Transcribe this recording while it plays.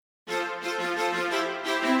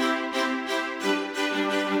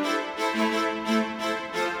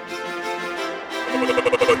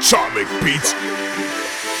Atomic beats.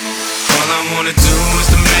 All I wanna do is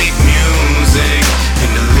to make music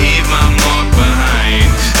and to leave my mark behind.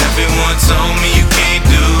 Everyone told me you can't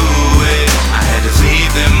do it, I had to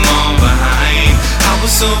leave them all behind. I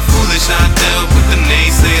was so foolish, I dealt with the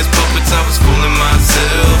naysayers, puppets, I was fooling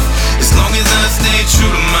myself. As long as I stay true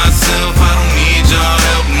to myself, I don't need your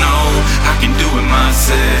help, no, I can do it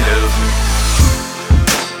myself.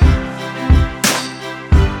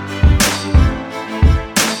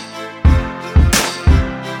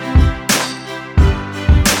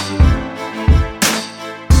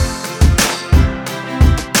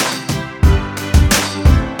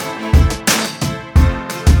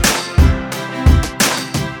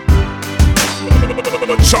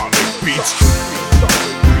 Atomic beats.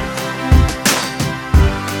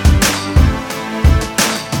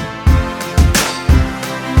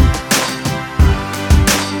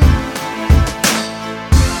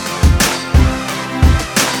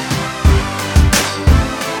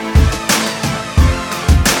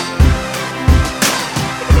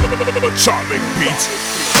 Atomic beats.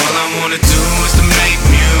 All I wanna do is to make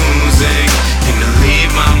music and to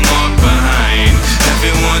leave my mark behind.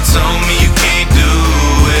 Everyone told me you can't do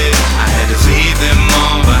it, I had to leave them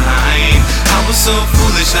all behind. I was so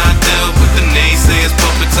foolish, I dealt with the naysayers,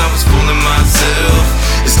 puppets, I was fooling myself.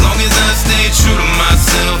 As long as I stay true to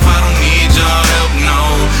myself, I don't need your help, no,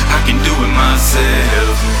 I can do it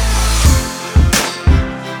myself.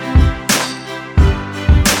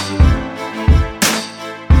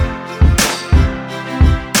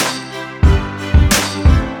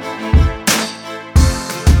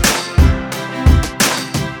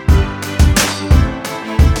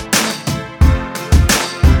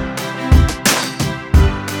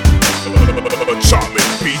 Atomic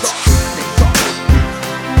beats.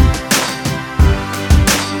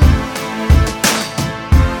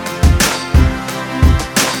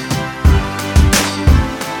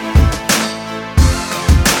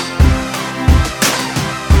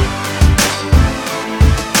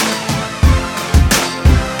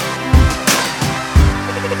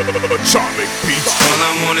 Atomic beats. All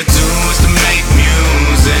I wanna do is to make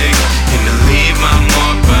music and to leave my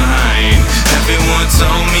mark behind. Everyone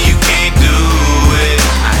told me you can't do it,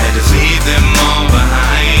 I had to leave them all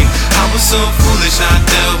behind. I was so foolish, I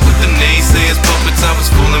dealt with the naysayers, puppets, I was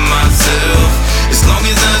fooling myself. As long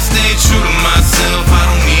as I stay true to myself, I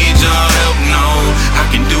don't need your help, no, I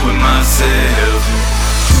can do it myself.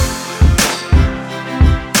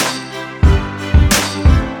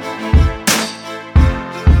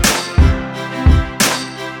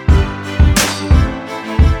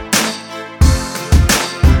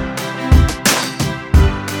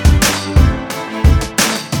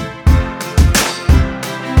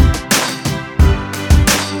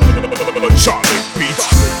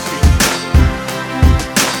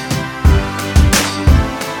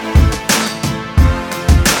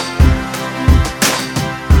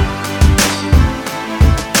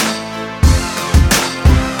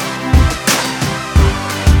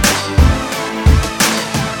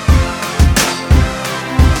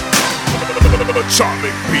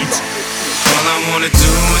 Atomic beats. All I wanna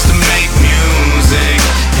do is to make